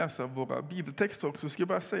läsa våra bibeltexter också, ska jag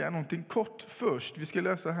bara säga någonting kort först. Vi ska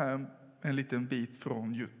läsa här en liten bit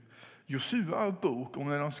från Josua bok om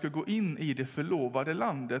när de ska gå in i det förlovade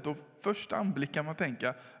landet. Och första anblick kan man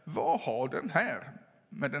tänka, vad har den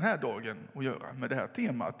här dagen att göra med det här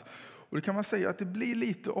temat? Och det kan man säga att det blir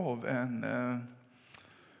lite av en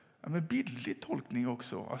bildlig tolkning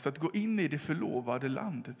också. Alltså att gå in i det förlovade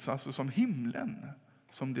landet, alltså som himlen,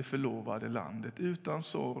 som det förlovade landet, utan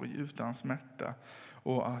sorg, utan smärta.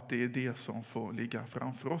 Och att det är det som får ligga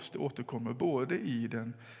framför oss. Det återkommer både i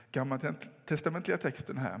den gammaltestamentliga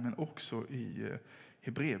texten här, men också i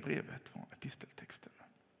Hebreerbrevet från episteltexten.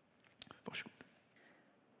 Varsågod.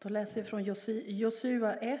 Då läser vi från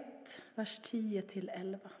Josua 1, vers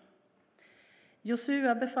 10-11.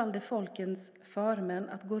 Josua befallde folkens förmän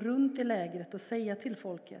att gå runt i lägret och säga till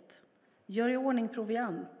folket: gör i ordning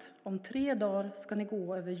proviant, om 3 dagar ska ni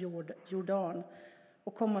gå över Jordan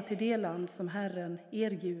och komma till det land som Herren,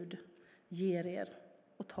 er Gud, ger er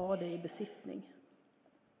och ta det i besittning.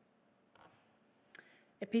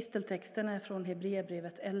 Episteltexten är från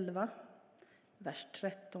Hebreerbrevet 11, vers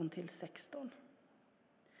 13-16.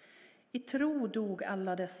 I tro dog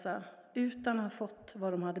alla dessa utan att ha fått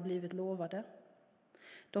vad de hade blivit lovade.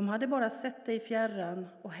 De hade bara sett det i fjärran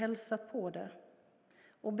och hälsat på det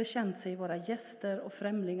och bekänt sig vara gäster och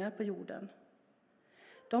främlingar på jorden.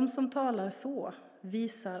 De som talar så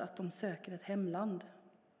visar att de söker ett hemland.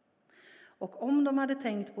 Och om de hade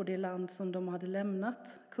tänkt på det land som de hade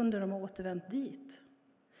lämnat kunde de ha återvänt dit.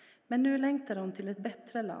 Men nu längtar de till ett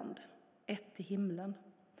bättre land, ett i himlen.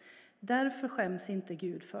 Därför skäms inte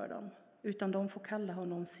Gud för dem, utan de får kalla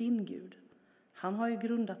honom sin Gud. Han har ju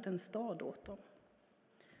grundat en stad åt dem.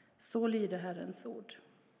 Så lyder Herrens ord.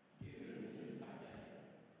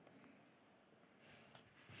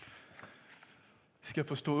 Vi ska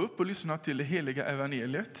få stå upp och lyssna till det heliga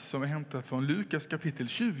evangeliet som är hämtat från Lukas kapitel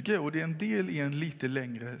 20. Och det är en del i en lite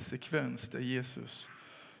längre sekvens där Jesus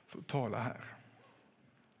får tala här.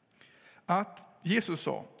 Att Jesus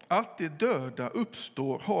sa att de döda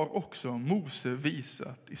uppstår har också Mose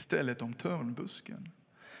visat istället om törnbusken.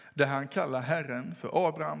 Där han kallar Herren för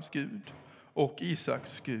Abrahams Gud och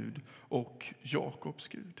Isaks Gud och Jakobs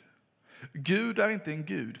Gud. Gud är inte en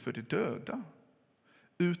Gud för de döda,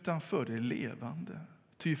 utan för det levande.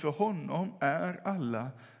 Ty för honom är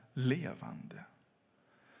alla levande.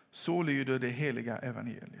 Så lyder det heliga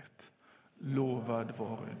evangeliet. Lovad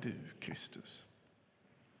vare du, Kristus.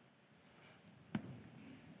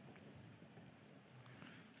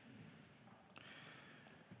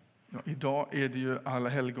 Ja, idag är det ju Alla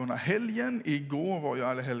helgona helgen. Igår var ju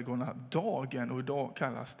Alla helgona dagen och idag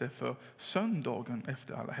kallas det för söndagen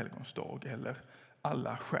efter Alla helgons dag eller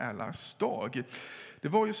Alla själars dag. Det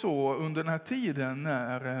var ju så under den här tiden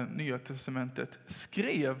när Nya testamentet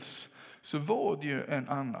skrevs så var det ju en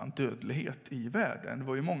annan dödlighet i världen. Det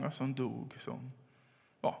var ju många som dog som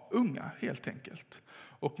unga helt enkelt.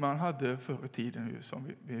 Och man hade förr i tiden ju,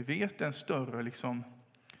 som vi vet, en större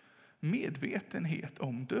medvetenhet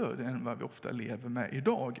om döden än vad vi ofta lever med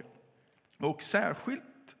idag. Och särskilt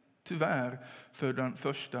tyvärr för den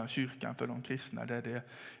första kyrkan, för de kristna, där det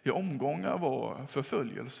i omgångar var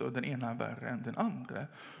förföljelse och den ena värre än den andra.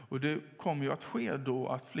 Och det kom ju att ske då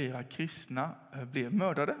att flera kristna blev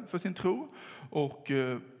mördade för sin tro och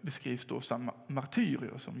beskrivs då som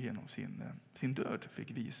martyrer som genom sin död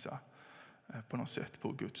fick visa på något sätt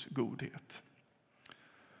på Guds godhet.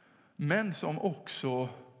 Men som också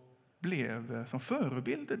blev som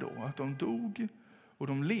förebilder då, att de dog och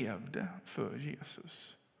de levde för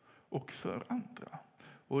Jesus och för andra.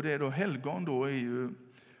 Och det är då helgon då är ju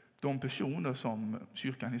de personer som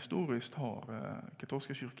kyrkan historiskt har,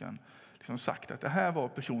 katolska kyrkan, sagt att det här var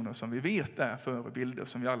personer som vi vet är förebilder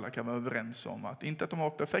som vi alla kan vara överens om. Att inte att de var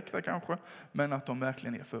perfekta kanske, men att de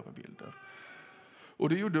verkligen är förebilder. Och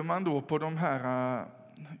det gjorde man då på de här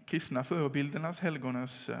kristna förebildernas,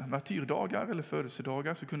 helgonens martyrdagar eller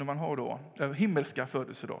födelsedagar, så kunde man ha då himmelska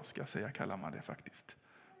födelsedag, ska jag säga, kallar man det faktiskt.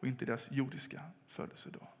 Och inte deras jordiska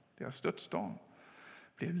födelsedag. Deras dödsdag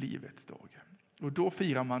blev livets dag. Och då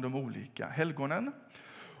firar man de olika helgonen.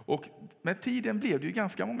 Och med tiden blev det ju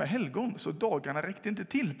ganska många helgon, så dagarna räckte inte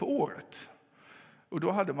till på året. Och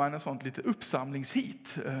då hade man en sånt lite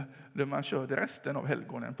uppsamlingshit där man körde resten av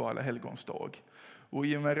helgonen på Alla helgons dag. Och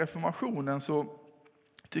i och med reformationen så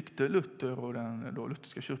tyckte Luther och den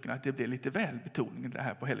lutherska kyrkan att det blev lite väl betoning det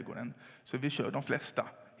här på helgonen. Så vi kör de flesta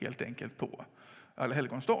helt enkelt på Alla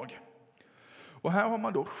helgons dag. Och här har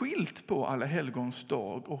man då skilt på Alla helgons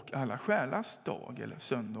dag och Alla själars dag eller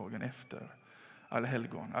söndagen efter alla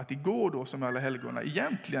helgon. Att igår då som alla helgona,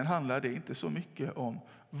 egentligen handlar det inte så mycket om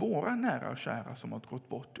våra nära och kära som har gått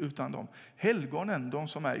bort, utan de helgonen, de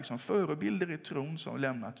som är liksom förebilder i tron som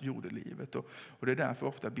lämnat jordelivet. Och det är därför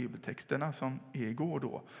ofta bibeltexterna som är igår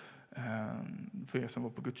då, för er som var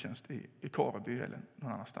på gudstjänst i Kareby eller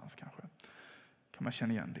någon annanstans kanske, kan man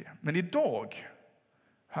känna igen det. Men idag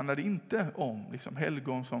handlar det inte om liksom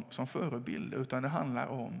helgon som förebild, utan det handlar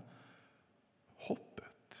om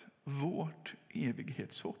hoppet. Vårt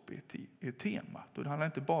evighetshopp är temat. Och det handlar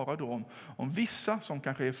inte bara då om vissa som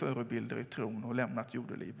kanske är förebilder i tron och lämnat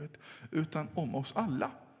jordelivet, utan om oss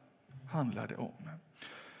alla handlar det om.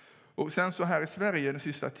 Och sen så här i Sverige den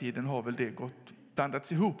sista tiden har väl det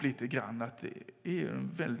blandats ihop lite grann, att det är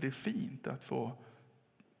väldigt fint att få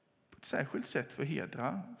på ett särskilt sätt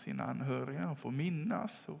förhedra sina anhöriga och få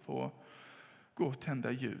minnas och få gå och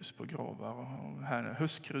tända ljus på gravar. Och här när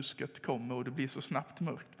höstkrusket kommer och det blir så snabbt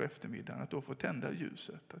mörkt på eftermiddagen, att då få tända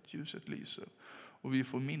ljuset, att ljuset lyser och vi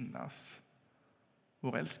får minnas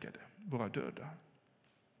våra älskade, våra döda.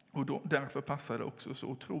 Och därför passar det också så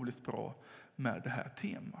otroligt bra med det här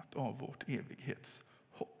temat av vårt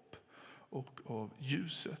evighetshopp och av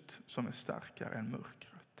ljuset som är starkare än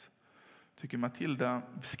mörkret. Jag tycker Matilda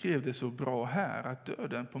beskrev det så bra här, att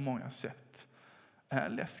döden på många sätt är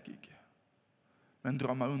läskig. Men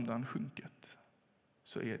drar man undan skynket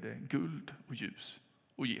så är det guld och ljus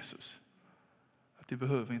och Jesus. Att det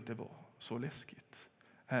behöver inte vara så läskigt,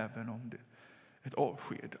 även om ett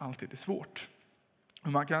avsked alltid är svårt.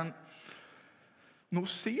 Och man kan nog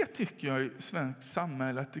se, tycker jag, i svenskt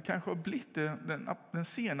samhälle att det kanske har blivit den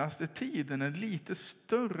senaste tiden en lite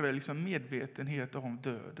större liksom medvetenhet om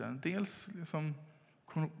döden. Dels liksom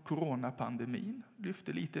coronapandemin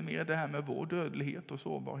lyfte lite mer det här med vår dödlighet och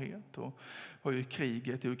sårbarhet, och har ju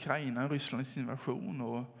kriget i Ukraina, Rysslands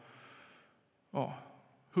invasion och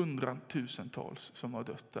hundratusentals som har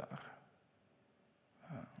dött där.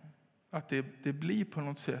 Att det blir på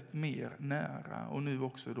något sätt mer nära, och nu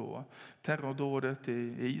också då terrordådet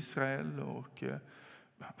i Israel och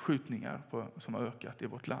skjutningar som har ökat i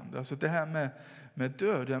vårt land. Alltså det här med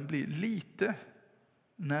döden blir lite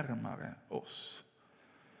närmare oss.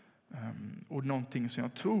 Och någonting som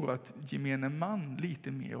jag tror att gemene man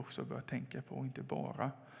lite mer också bör tänka på, inte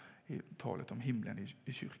bara i talet om himlen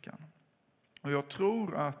i kyrkan. Och jag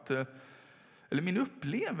tror att, eller min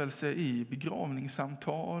upplevelse i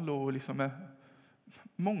begravningssamtal och liksom med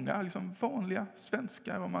många liksom vanliga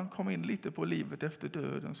svenskar, om man kommer in lite på livet efter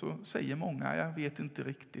döden, så säger många, jag vet inte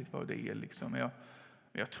riktigt vad det är liksom,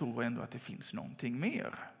 jag tror ändå att det finns någonting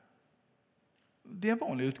mer. Det är en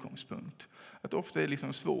vanlig utgångspunkt. Att ofta är det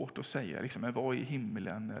liksom svårt att säga liksom, vad är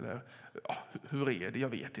himlen, eller hur är det, jag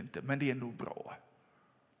vet inte, men det är nog bra.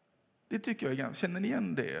 Det tycker jag är ganska, känner ni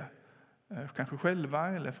igen det? Kanske själva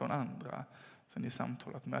eller från andra som ni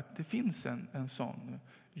samtalat med, att det finns en sån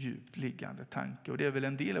djupt liggande tanke. Och det är väl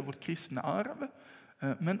en del av vårt kristna arv,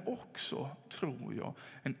 men också, tror jag,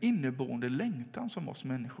 en inneboende längtan som oss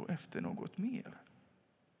människor efter något mer.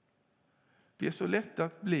 Det är så lätt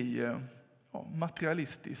att bli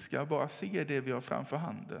materialistiska, bara se det vi har framför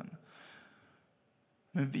handen.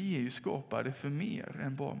 Men vi är ju skapade för mer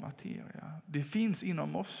än bara materia. Det finns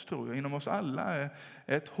inom oss, tror jag, inom oss alla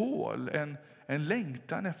ett hål, en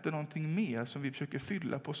längtan efter någonting mer som vi försöker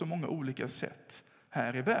fylla på så många olika sätt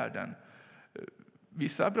här i världen.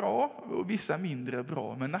 Vissa bra och vissa mindre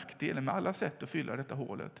bra, men nackdelen med alla sätt att fylla detta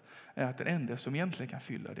hålet är att den enda som egentligen kan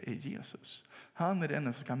fylla det är Jesus. Han är den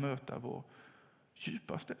enda som kan möta vår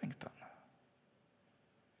djupaste längtan.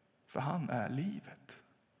 För han är livet.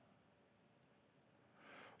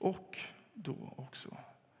 Och då också,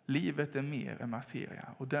 livet är mer än materia.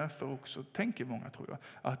 Och därför också tänker många, tror jag,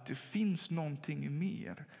 att det finns någonting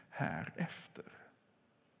mer här efter.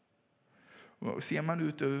 Och ser man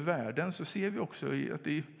ut över världen så ser vi också att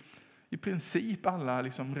i princip alla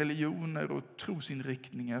liksom religioner och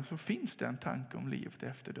trosinriktningar så finns det en tanke om livet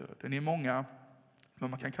efter döden. I många, vad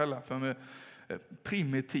man kan kalla för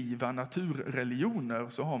primitiva naturreligioner,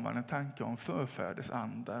 så har man en tanke om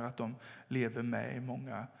förfädersandar, att de lever med i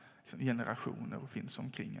många generationer och finns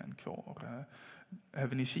omkring en kvar.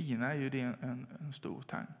 Även i Kina är ju det en stor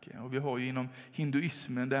tanke. Och vi har ju inom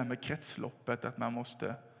hinduismen det här med kretsloppet, att man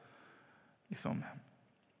måste liksom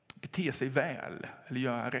bete sig väl eller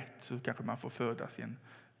göra rätt, så kanske man får födas i en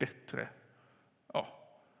bättre,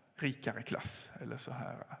 rikare klass eller så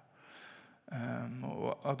här.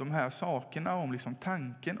 Och de här sakerna om liksom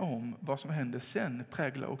tanken om vad som händer sen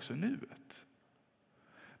präglar också nuet.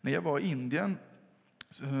 När jag var i Indien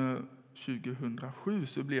 2007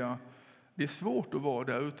 så blev det är svårt att vara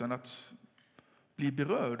där utan att blir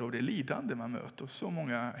berörd av det lidande man möter. Så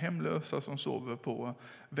många hemlösa som sover på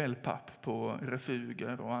wellpapp, på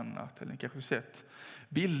refuger och annat. Eller kanske sett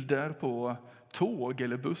bilder på tåg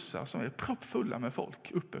eller bussar som är proppfulla med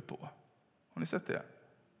folk uppe på. Har ni sett det?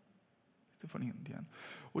 Det är från Indien.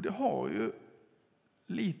 Och det har ju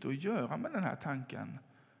lite att göra med den här tanken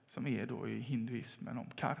som är då i hinduismen om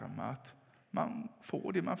karma. Att man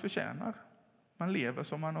får det man förtjänar. Man lever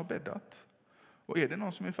som man har bäddat. Och är det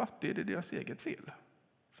någon som är fattig är det deras eget fel.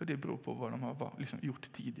 För det beror på vad de har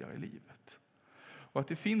gjort tidigare i livet. Och att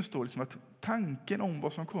det finns då att tanken om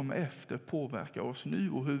vad som kommer efter påverkar oss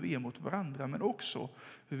nu och hur vi är mot varandra. Men också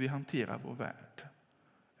hur vi hanterar vår värld.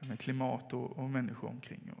 Med klimat och människor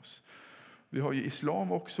omkring oss. Vi har ju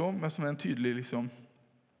islam också, men som är en tydlig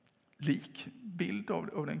lik bild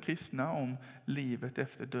av den kristna om livet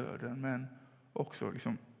efter döden. Men också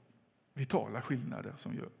vitala skillnader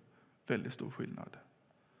som gör väldigt stor skillnad.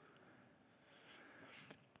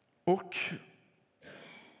 Och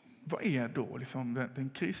vad är då den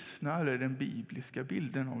kristna eller den bibliska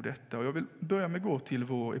bilden av detta? Och jag vill börja med att gå till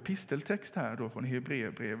vår episteltext här då från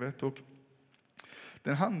Hebreerbrevet. Och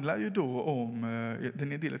den handlar ju då om,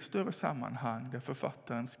 den är del ett större sammanhang där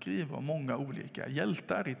författaren skriver om många olika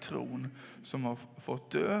hjältar i tron som har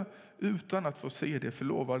fått dö utan att få se det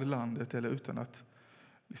förlovade landet eller utan att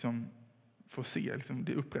få se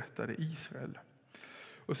det upprättade Israel.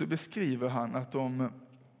 Och så beskriver han att de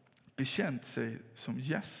bekänt sig som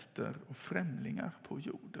gäster och främlingar på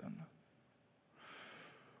jorden.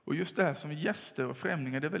 Och just det här som gäster och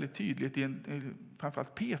främlingar, det är väldigt tydligt i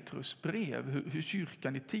framförallt Petrus brev, hur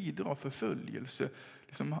kyrkan i tider av förföljelse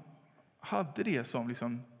hade det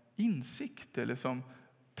som insikt eller som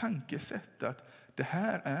tankesätt att det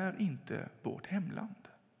här är inte vårt hemland.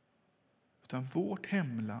 Utan vårt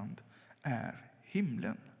hemland är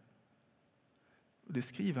himlen. Och det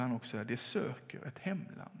skriver han också här, det söker ett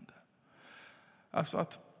hemland. Alltså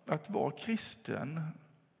att vara kristen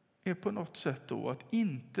är på något sätt då att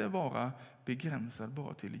inte vara begränsad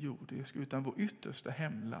bara till jordisk, utan vår yttersta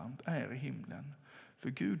hemland är i himlen. För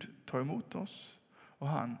Gud tar emot oss och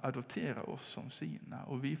han adopterar oss som sina.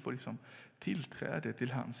 Och vi får tillträde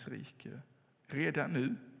till hans rike redan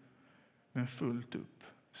nu, men fullt upp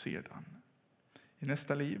sedan. I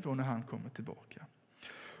nästa liv och när han kommer tillbaka.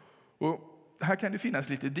 Och här kan det finnas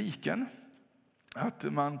lite diken. Att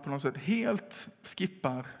man på något sätt helt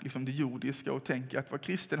skippar det jordiska och tänker att vad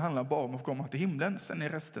kristen handlar bara om att komma till himlen. Sen är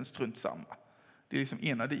resten strunt samma. Det är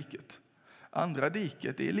ena diket. Andra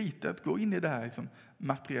diket är lite att gå in i det här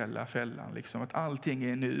materiella fällan. Att allting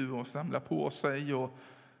är nu och samla på sig och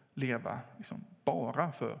leva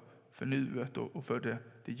bara för nuet och för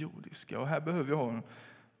det jordiska. Och här behöver vi ha en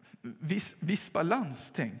viss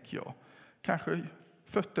balans, tänker jag. Kanske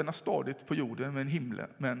fötterna stadigt på jorden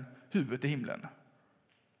men huvudet i himlen.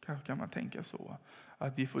 Kanske kan man tänka så.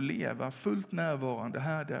 Att vi får leva fullt närvarande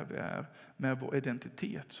här där vi är med vår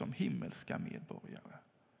identitet som himmelska medborgare.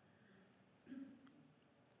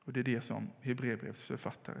 Och det är det som Hebreerbrevets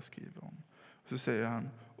författare skriver om. Och så säger han,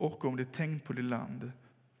 och om det tänkt på det land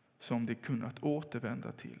som det kunnat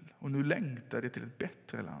återvända till. Och nu längtar det till ett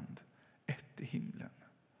bättre land, ett i himlen.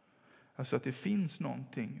 Alltså att det finns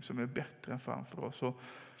någonting som är bättre än framför oss. Och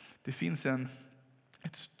det finns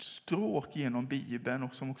ett stråk genom Bibeln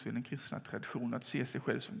och som också i den kristna traditionen att se sig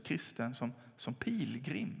själv som kristen, som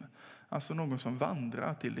pilgrim. Alltså någon som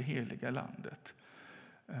vandrar till det heliga landet.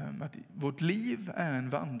 Att vårt liv är en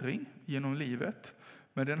vandring genom livet,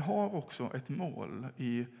 men den har också ett mål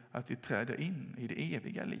i att vi träder in i det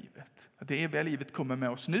eviga livet. Att det eviga livet kommer med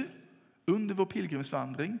oss nu under vår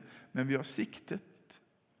pilgrimsvandring, men vi har siktet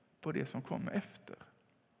på det som kommer efter.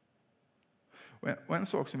 Och en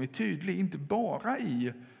sak som är tydlig, inte bara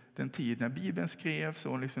i den tid när Bibeln skrevs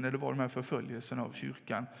och när det var de här förföljelserna av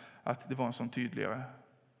kyrkan, att det var en sån tydligare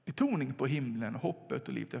betoning på himlen och hoppet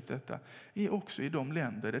och livet efter detta, är också i de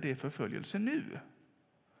länder där det är förföljelse nu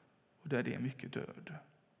och där det är mycket död.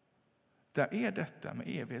 Där är detta med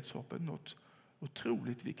evighetshoppet något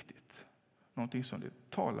otroligt viktigt. Någonting som det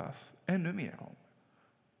talas ännu mer om.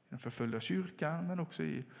 I den förföljda kyrkan men också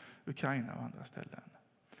i Ukraina och andra ställen.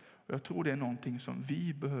 Och jag tror det är någonting som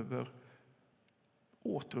vi behöver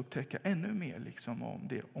återupptäcka ännu mer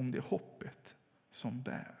om det hoppet som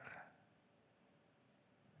bär.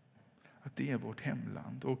 Att det är vårt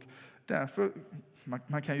hemland. Och därför,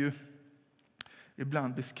 man kan ju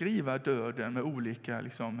ibland beskriva döden med olika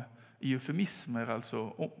eufemismer,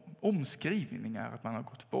 alltså omskrivningar. Att man har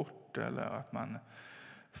gått bort eller att man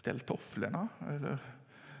ställt tofflorna. Eller,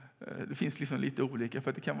 det finns lite olika, för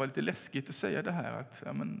att det kan vara lite läskigt att säga det här att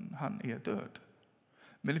han är död.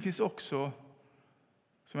 Men det finns också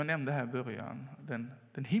som jag nämnde här i början,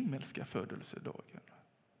 den himmelska födelsedagen.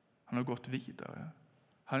 Han har gått vidare.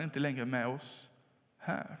 Han är inte längre med oss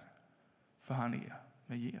här, för han är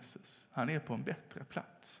med Jesus. Han är på en bättre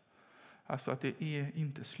plats. Alltså att det är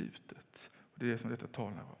inte slutet. Och det är det som detta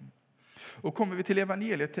talar om. Och kommer vi till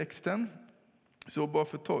evangelietexten, så bara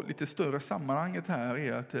för att ta lite större sammanhanget här,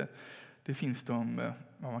 är att det finns vad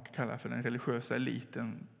man kan kalla för den religiösa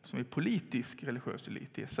eliten, som är politisk religiös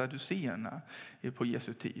elit. Det är sadduceerna på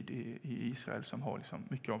Jesu tid i Israel, som har liksom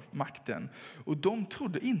mycket av makten. Och de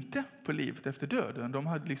trodde inte på livet efter döden. De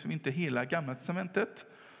hade liksom inte hela Gamla testamentet,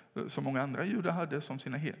 som många andra judar hade som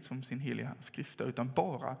sin heliga skrifter, utan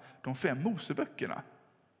bara de 5 Moseböckerna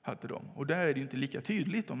hade de. Och där är det inte lika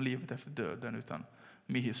tydligt om livet efter döden, utan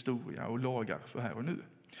med historia och lagar för här och nu.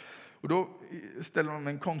 Och då ställer de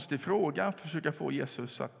en konstig fråga, försöker få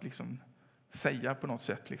Jesus att liksom säga på något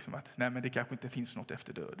sätt liksom att nej, men det kanske inte finns något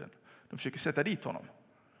efter döden. De försöker sätta dit honom.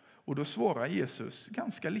 Och då svarar Jesus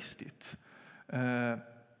ganska listigt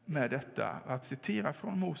med detta, att citera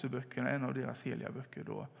från Moseböckerna, en av deras heliga böcker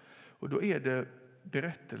då. Och då är det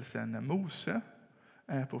berättelsen när Mose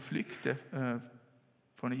är på flykt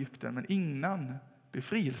från Egypten, men innan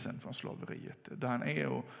befrielsen från slaveriet, där han är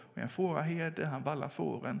och en fåraherde, han vallar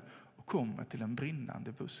fåren och kommer till en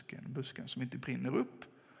brinnande busken som inte brinner upp,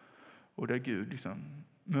 och där Gud liksom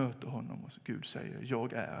möter honom och Gud säger: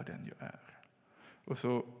 jag är den jag är. Och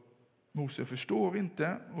så Mose förstår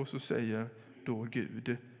inte, och så säger då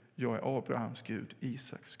Gud: jag är Abrahams Gud,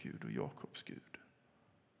 Isaks Gud och Jakobs Gud.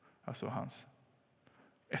 Alltså hans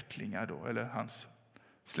ättlingar då, eller hans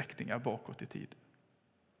släktingar bakåt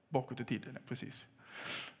i tiden, precis.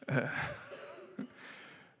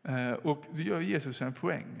 Och då gör Jesus en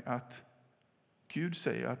poäng att Gud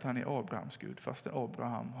säger att han är Abrahams Gud, fast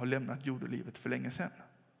Abraham har lämnat jordelivet för länge sedan.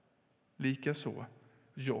 Likaså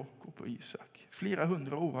Jakob och Isak. Flera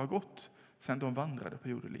hundra år har gått sedan de vandrade på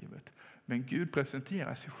jordelivet. Men Gud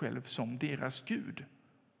presenterar sig själv som deras Gud.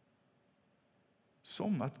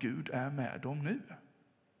 Som att Gud är med dem nu.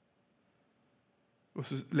 Och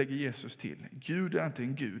så lägger Jesus till: Gud är inte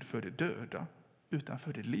en Gud för de döda, utan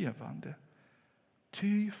för de levande.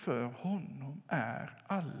 Ty för honom är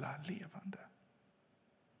alla levande.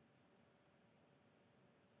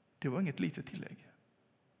 Det var inget litet tillägg.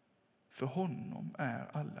 För honom är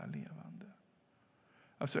alla levande.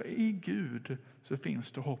 Alltså i Gud så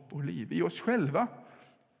finns det hopp och liv. I oss själva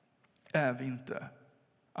är vi inte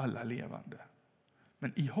alla levande.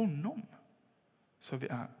 Men i honom så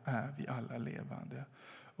är vi alla levande.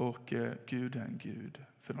 Och Gud är en Gud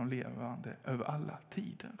för de levande över alla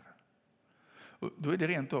tider. Och då är det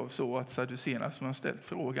rent av så att sadduceerna som har ställt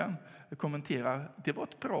frågan kommenterar: det var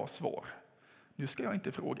ett bra svar. Nu ska jag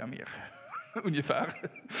inte fråga mer. Ungefär.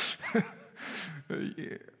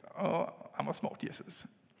 Ja, han var smart, Jesus.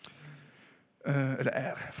 Eller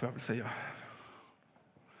är, får jag väl säga.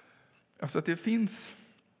 Alltså att det finns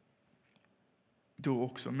då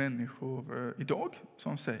också människor idag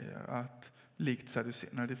som säger att likt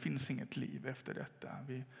sadduceerna, det finns inget liv efter detta.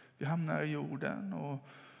 Vi hamnar i jorden och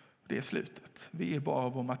det är slutet. Vi är bara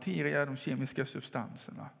vår materia, de kemiska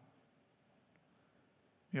substanserna.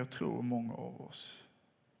 Jag tror många av oss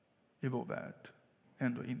i vår värld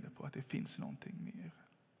ändå är inne på att det finns någonting mer.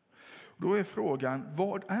 Och då är frågan: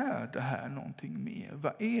 vad är det här någonting mer?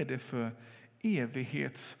 Vad är det för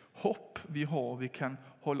evighetshopp vi kan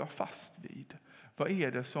hålla fast vid? Vad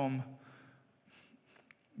är det som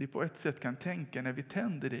vi på ett sätt kan tänka när vi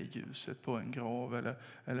tänder det ljuset på en grav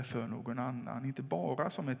eller för någon annan? Inte bara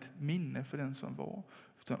som ett minne för den som var,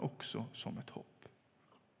 utan också som ett hopp.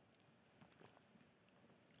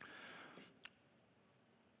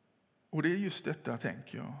 Och det är just detta,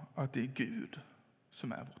 tänker jag, att det är Gud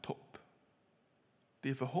som är vårt hopp. Det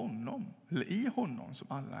är för honom, eller i honom,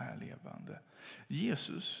 som alla är levande.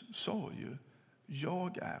 Jesus sa ju: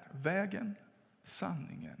 jag är vägen,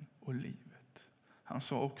 sanningen och livet. Han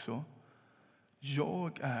sa också: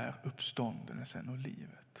 jag är uppståndelsen och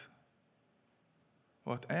livet.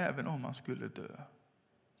 Och att även om man skulle dö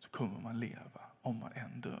så kommer man leva om man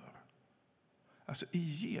än dör. Alltså i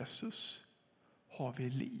Jesus har vi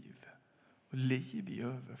liv. Och liv i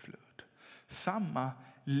överflöd. Samma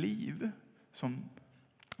liv,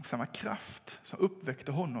 samma kraft som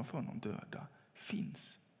uppväckte honom från de döda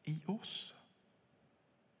finns i oss.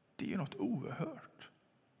 Det är något oerhört.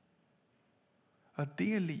 Att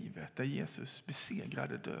det livet där Jesus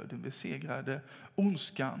besegrade döden, besegrade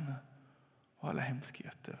ondskan och alla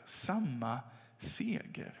hemskheter, samma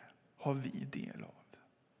seger har vi del av.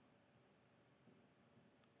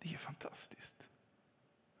 Det är fantastiskt.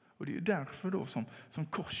 Och det är därför då som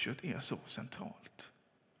korset är så centralt.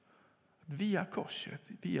 via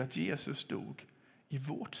korset, via att Jesus dog i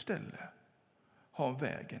vårt ställe, har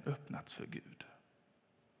vägen öppnats för Gud.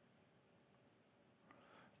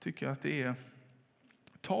 Tycker att det är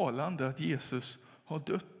talande att Jesus har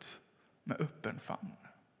dött med öppen famn.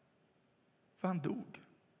 För han dog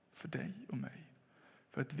för dig och mig.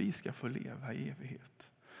 För att vi ska få leva i evighet.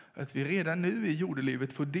 Att vi redan nu i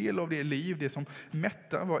jordelivet får del av det liv, det som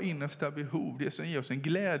mättar våra innersta behov. Det som ger oss en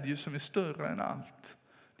glädje som är större än allt.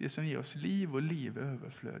 Det som ger oss liv och liv i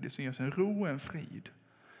överflöd. Det som ger oss en ro och en frid.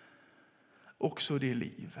 Också det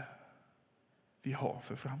liv vi har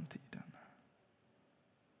för framtiden.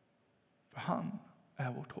 För han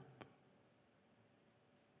är vårt hopp.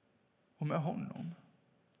 Och med honom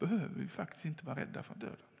behöver vi faktiskt inte vara rädda för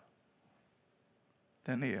döden.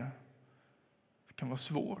 Den kan vara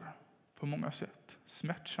svår på många sätt.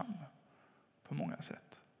 Smärtsam på många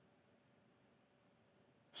sätt.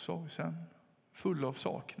 Sorgsen, full av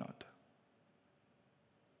saknad.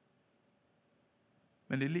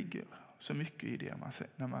 Men det ligger så mycket i det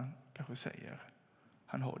när man kanske säger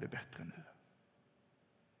han har det bättre nu.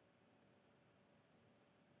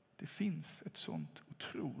 Det finns ett sånt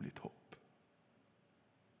otroligt hopp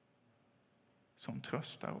som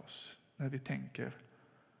tröstar oss när vi tänker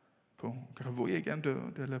på kanske vår egen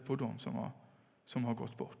död eller på de som har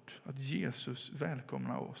gått bort. Att Jesus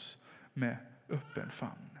välkomnar oss med öppen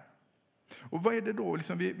famn. Och vad är det då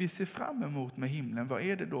liksom vi ser fram emot med himlen? Vad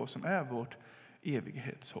är det då som är vårt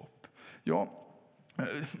evighetshopp? Ja,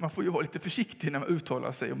 man får ju vara lite försiktig när man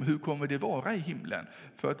uttalar sig om hur kommer det vara i himlen.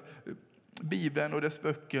 För att Bibeln och dess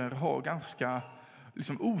böcker har ganska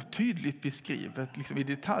otydligt beskrivet i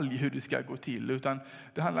detalj hur det ska gå till. Utan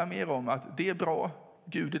det handlar mer om att det är bra,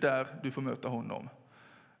 Gud är där, du får möta honom.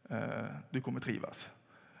 Du kommer trivas.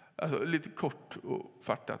 Alltså lite kort och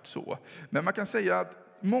fattat så. Men man kan säga att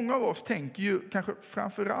många av oss tänker ju kanske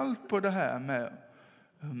framförallt på det här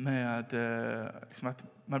med att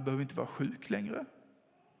man behöver inte vara sjuk längre.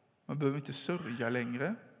 Man behöver inte sörja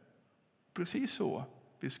längre. Precis så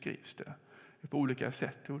beskrivs det på olika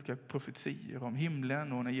sätt, olika profetier om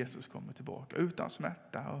himlen och när Jesus kommer tillbaka utan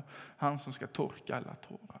smärta och han som ska torka alla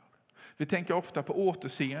tårar. Vi tänker ofta på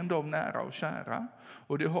återseende av nära och kära,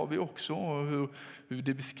 och det har vi också, hur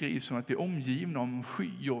det beskrivs som att vi är omgivna om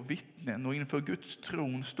sky och vittnen, och inför Guds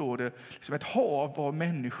tron står det som ett hav av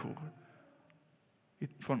människor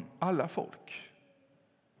från alla folk.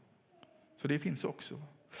 Så det finns också.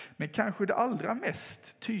 Men kanske det allra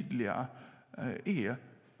mest tydliga är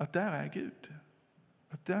att där är Gud.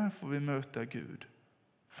 Att där får vi möta Gud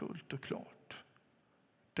fullt och klart.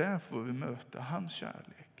 Där får vi möta hans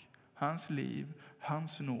kärlek, hans liv,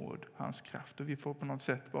 hans nåd, hans kraft. Och vi får på något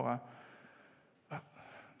sätt bara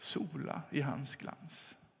sola i hans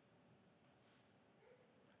glans.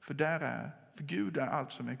 För Gud är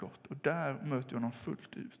allt som är gott, och där möter vi honom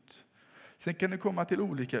fullt ut. Sen kan det komma till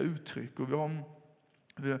olika uttryck, och vi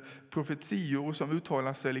har profetior som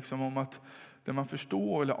uttalar sig om att där man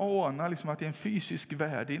förstår eller anar att det är en fysisk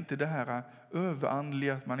värld. Det är inte det här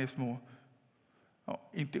överandliga att man är små,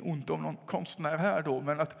 inte ont om någon konstnär här då,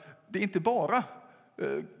 men att det är inte bara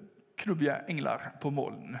knubbiga änglar på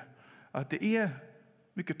moln. Att det är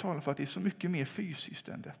mycket talar för att det är så mycket mer fysiskt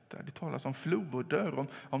än detta. Det talas om floder,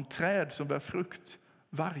 om träd som bär frukt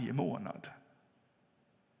varje månad.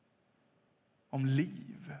 Om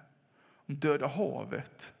liv, om döda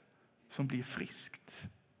havet som blir friskt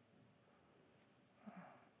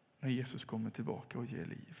när Jesus kommer tillbaka och ger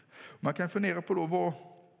liv. Man kan fundera på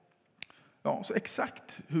då så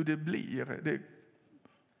exakt hur det blir, det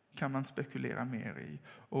kan man spekulera mer i.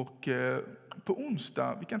 Och på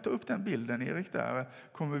onsdag, vi kan ta upp den bilden Erik där,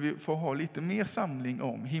 kommer vi få ha lite mer samling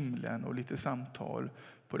om himlen och lite samtal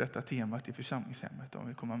på detta temat i församlingshemmet om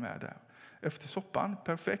vi kommer med där. Efter soppan,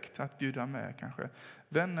 perfekt att bjuda med kanske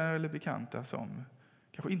vänner eller bekanta som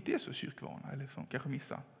kanske inte är så kyrkvana eller som kanske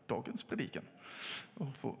missar dagens predikan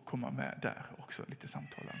och få komma med där också, lite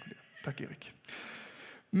samtal om det. Tack Erik.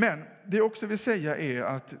 Men det jag också vill säga är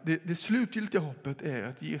att det slutgiltiga hoppet är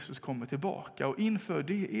att Jesus kommer tillbaka, och inför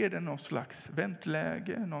det är det någon slags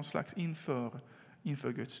väntläge, någon slags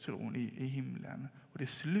inför Guds tron i himlen. Och det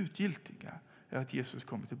slutgiltiga är att Jesus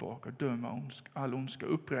kommer tillbaka och dömer all ondska,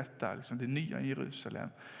 upprätta det nya Jerusalem,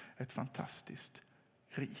 ett fantastiskt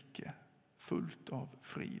rike fullt av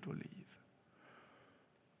frid och liv.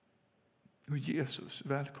 Och Jesus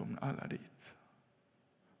välkomnar alla dit.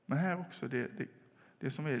 Men här också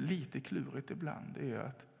det som är lite klurigt ibland är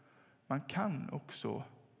att man kan också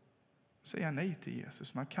säga nej till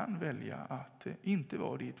Jesus. Man kan välja att inte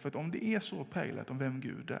vara dit. För att om det är så präglat om vem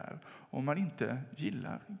Gud är, om man inte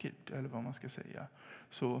gillar Gud eller vad man ska säga,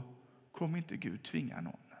 så kommer inte Gud tvinga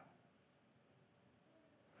någon.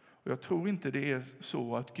 Och jag tror inte det är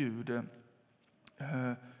så att Gud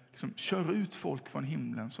liksom kör ut folk från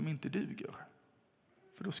himlen som inte duger.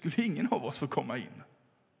 För då skulle ingen av oss få komma in.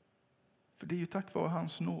 För det är ju tack vare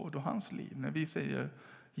hans nåd och hans liv, när vi säger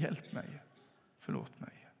hjälp mig, förlåt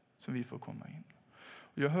mig, som vi får komma in.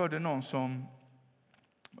 Och jag hörde någon som,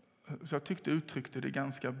 så jag tyckte uttryckte det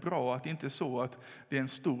ganska bra, att det inte är så att det är en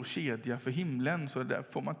stor kedja för himlen, så där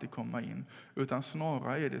får man inte komma in. Utan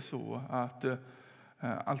snarare är det så att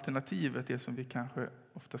alternativet, det som vi kanske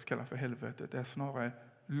oftast kallar för helvetet, är snarare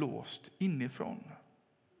låst inifrån.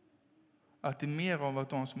 Att det är mer av att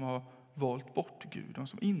de som har valt bort Gud, de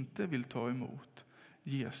som inte vill ta emot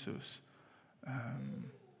Jesus,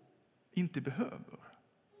 inte behöver.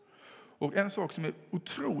 Och en sak som är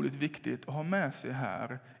otroligt viktigt att ha med sig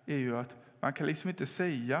här är ju att man kan liksom inte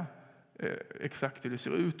säga exakt hur det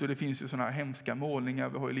ser ut. Och det finns ju sådana här hemska målningar,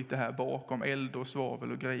 vi har ju lite här bakom, eld och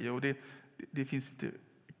svavel och grejer. Och det finns inte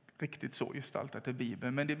riktigt så gestaltat i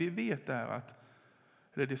Bibeln. Men det vi vet är att,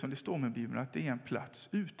 eller det som det står med Bibeln, att det är en plats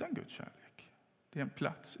utan Guds kärlek. Det är en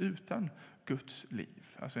plats utan Guds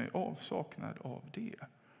liv. Alltså en avsaknad av det.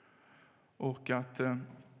 Och att,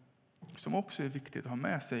 som också är viktigt att ha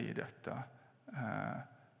med sig i detta,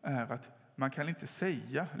 är att man kan inte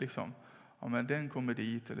säga liksom, ja, men den kommer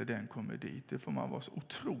dit eller den kommer dit. Det får man vara så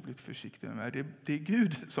otroligt försiktig med. Det är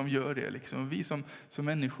Gud som gör det. Liksom. Vi som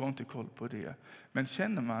människor har inte koll på det. Men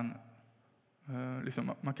känner man,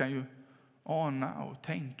 liksom, man kan ju ana och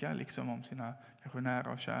tänka liksom, om sina kanske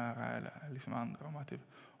nära och kära eller liksom andra.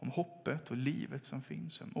 Om hoppet och livet som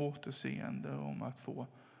finns. Om återseende, om att få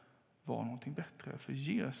vara någonting bättre. För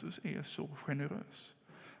Jesus är så generös.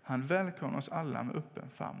 Han välkomnar oss alla med öppen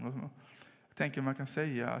famn. Jag tänker man kan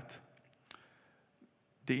säga att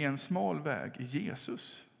det är en smal väg i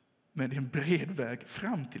Jesus, men det är en bred väg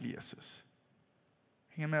fram till Jesus.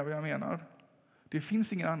 Hänger med vad jag menar? Det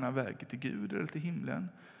finns ingen annan väg till Gud eller till himlen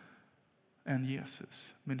än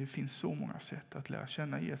Jesus. Men det finns så många sätt att lära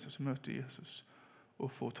känna Jesus och möta Jesus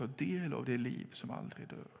och få ta del av det liv som aldrig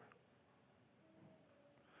dör.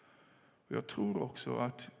 Och jag tror också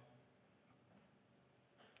att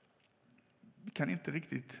vi kan inte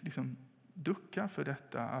riktigt liksom ducka för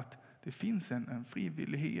detta, att det finns en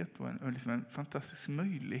frivillighet och en fantastisk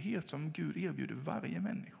möjlighet som Gud erbjuder varje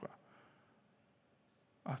människa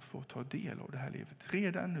att få ta del av det här livet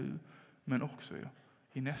redan nu, men också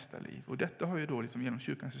i nästa liv. Och detta har ju då liksom genom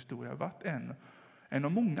kyrkans historia varit en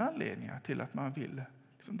av många anledningar till att man vill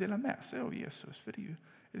liksom dela med sig av Jesus. För det är ju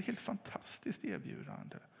ett helt fantastiskt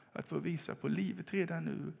erbjudande att få visa på livet redan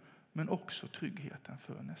nu, men också tryggheten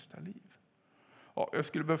för nästa liv. Ja, jag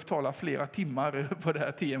skulle behöva tala flera timmar på det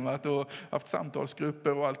här temat och haft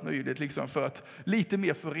samtalsgrupper och allt möjligt liksom för att lite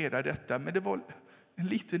mer få reda detta. Men det var en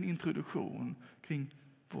liten introduktion kring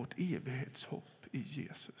vårt evighetshopp i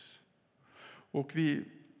Jesus. Och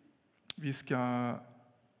vi ska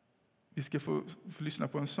få lyssna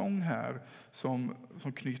på en sång här som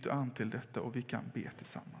knyter an till detta, och vi kan be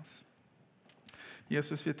tillsammans.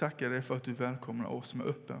 Jesus, vi tackar dig för att du välkomnar oss med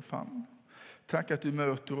öppen famn. Tack att du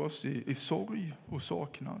möter oss i sorg och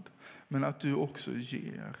saknad, men att du också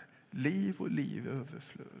ger liv och liv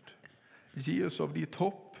överflöd. Ge oss av ditt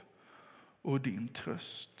hopp och din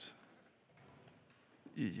tröst.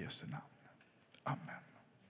 I Jesu namn. Amen.